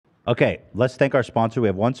Okay, let's thank our sponsor. We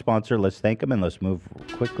have one sponsor. Let's thank them and let's move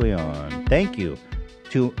quickly on. Thank you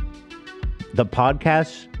to the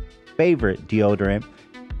podcast's favorite deodorant.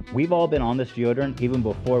 We've all been on this deodorant even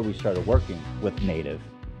before we started working with Native.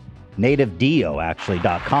 NativeDeo, actually,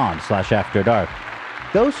 .com/After Dark.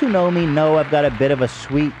 Those who know me know I've got a bit of a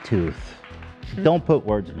sweet tooth. Don't put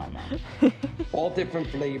words in my mouth. All different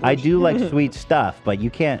flavors. I do like sweet stuff, but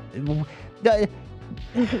you can't.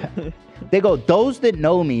 They go, those that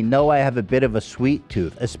know me know I have a bit of a sweet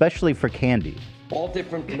tooth, especially for candy. All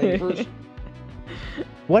different flavors.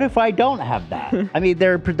 What if I don't have that? I mean,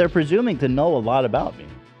 they're presuming to know a lot about me.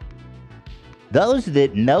 Those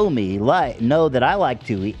that know me know that I like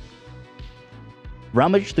to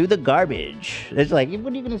rummage through the garbage. It's like,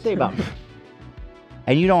 what are you going to say about me?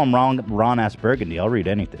 And you know I'm wrong, Ron-ass Burgundy. I'll read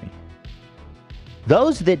anything.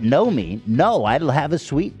 Those that know me know I have a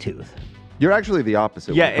sweet tooth. You're actually the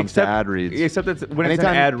opposite when it comes to ad reads. Except it's, when it's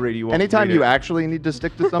an ad read, you won't anytime read you it. actually need to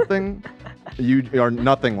stick to something, you are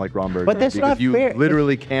nothing like Ron Burgundy. But that's because not you fair.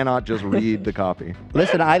 literally cannot just read the copy.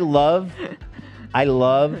 Listen, I love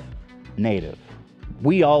Native.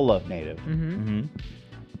 We all love Native.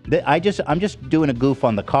 I'm just doing a goof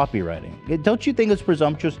on the copywriting. Don't you think it's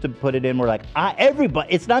presumptuous to put it in where like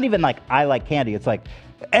everybody? It's not even like I like candy. It's like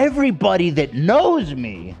everybody that knows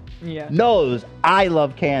me knows I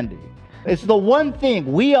love candy. It's the one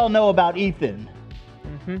thing we all know about Ethan.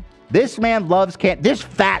 This man loves candy. This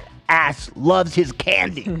fat ass loves his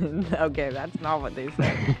candy. Okay, that's not what they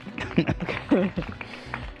said.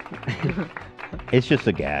 It's just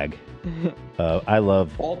a gag. I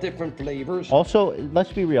love All different flavors. Also,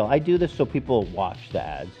 let's be real. I do this so people watch the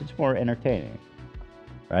ads. It's more entertaining,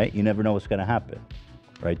 right? You never know what's going to happen.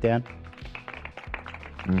 Right, Dan?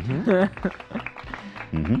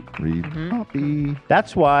 Read copy.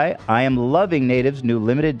 That's why I am loving Native's new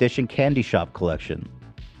limited edition Candy Shop collection.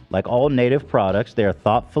 Like all Native products, they are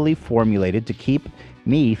thoughtfully formulated to keep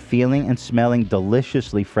me feeling and smelling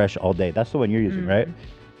deliciously fresh all day. That's the one you're using, right?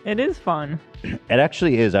 It is fun. It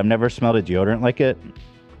actually is. I've never smelled a deodorant like it.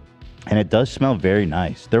 And it does smell very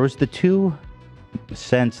nice. There was the two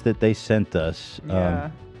scents that they sent us.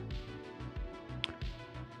 Yeah.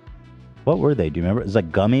 What were they? Do you remember? It was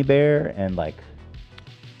like gummy bear and like...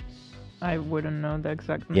 I wouldn't know the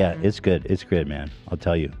exact name. Yeah, it's good. It's good, man. I'll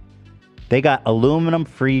tell you. They got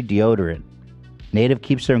aluminum-free deodorant. Native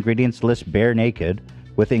keeps their ingredients list bare naked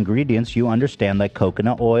with ingredients you understand like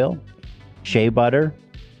coconut oil, shea butter,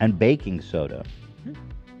 and baking soda.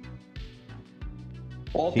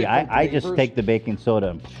 All See, different I just flavors. take the baking soda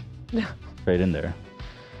and straight in there.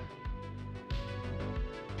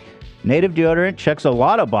 Native deodorant checks a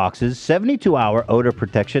lot of boxes. 72-hour odor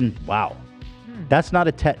protection. Wow. That's not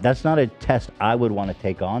a test I would want to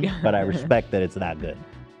take on, but I respect that it's that good.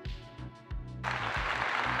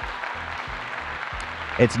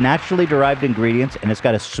 It's naturally derived ingredients, and it's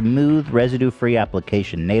got a smooth, residue-free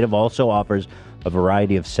application. Native also offers a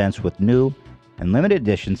variety of scents with new and limited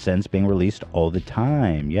edition scents being released all the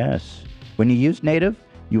time. Yes. When you use Native,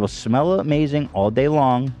 you will smell amazing all day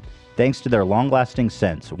long thanks to their long-lasting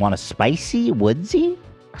scents. Want a spicy, woodsy,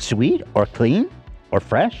 sweet, or clean, or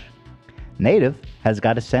fresh? Native has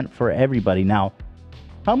got a scent for everybody. Now,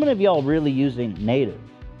 how many of y'all really using Native?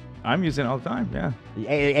 I'm using it all the time, yeah.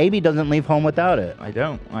 AB doesn't leave home without it. I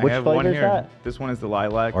don't. I Which have flavor one is here. that? This one is the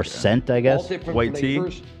lilac. Or scent, I guess. All different White tea.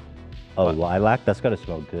 flavors. Oh, lilac? That's got to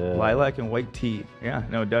smell good. Lilac and white tea. Yeah,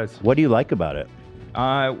 no, it does. What do you like about it?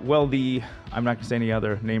 Well, I'm not going to say any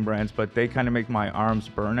other name brands, but they kind of make my arms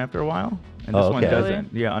burn after a while. And this Oh, one okay.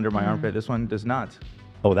 doesn't. Yeah, under my armpit. This one does not.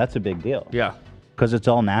 Oh, that's a big deal. Yeah. Because it's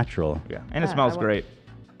all natural. Yeah, and it Yeah, smells great.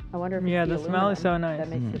 I wonder if Yeah, it's the smell is so aluminum nice.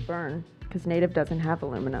 that makes it burn, because Native doesn't have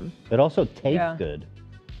aluminum. It also tastes Yeah. good.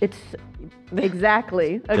 It's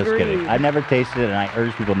exactly Just kidding. agreed. I never tasted it, and I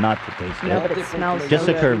urge people not to taste No, it. but it smells Just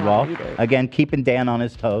so a good. You wanna eat curveball. it. Again, keeping Dan on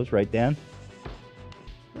his toes, right, Dan?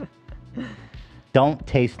 Don't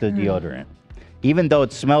taste the deodorant. Even though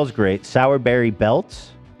it smells great, sour berry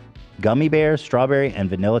belts, gummy bear, strawberry, and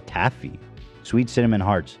vanilla taffy. Sweet cinnamon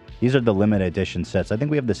hearts. These are the limited edition sets. I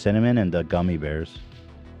think we have the cinnamon and the gummy bears.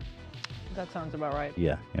 That sounds about right.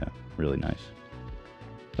 Yeah, really nice.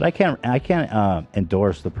 But I can't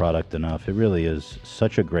endorse the product enough. It really is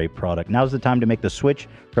such a great product. Now's the time to make the switch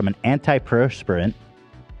from an antiperspirant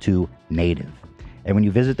to Native. And when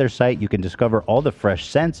you visit their site, you can discover all the fresh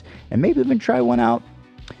scents and maybe even try one out,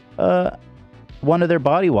 one of their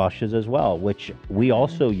body washes as well, which we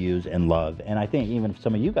also use and love. And I think even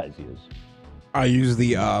some of you guys use. I use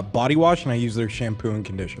the body wash and I use their shampoo and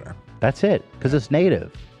conditioner. That's it, because it's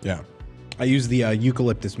Native. Yeah. I use the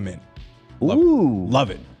eucalyptus mint. Ooh. Love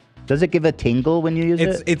it. Does it give a tingle when you use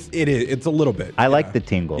it? It's a little bit. I like the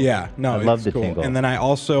tingle. Yeah, no, I love it's the cool. tingle. And then I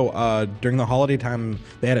also during the holiday time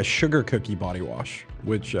they had a sugar cookie body wash,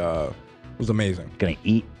 which was amazing. Gonna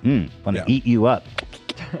eat. Want to Yeah. eat you up.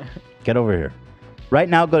 Get over here. Right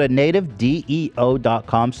now, go to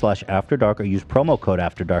nativedeo.com/afterdark or use promo code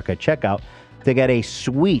afterdark at checkout to get a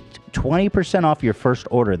sweet 20% off your first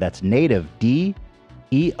order. That's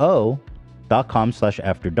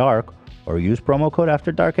nativedeo.com/afterdark or use promo code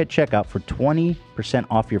afterdark at checkout for 20%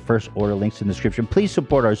 off your first order. Links in the description. Please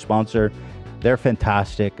support our sponsor. They're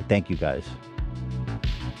fantastic. Thank you, guys.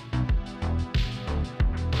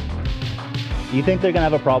 You think they're going to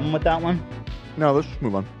have a problem with that one? No, let's just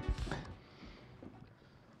move on.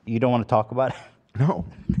 You don't want to talk about it? No.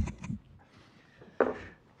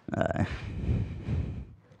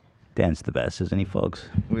 Dan's the best, isn't he, folks?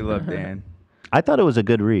 We love Dan. I thought it was a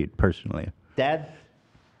good read, personally. Dad?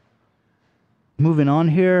 Moving on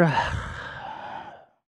here.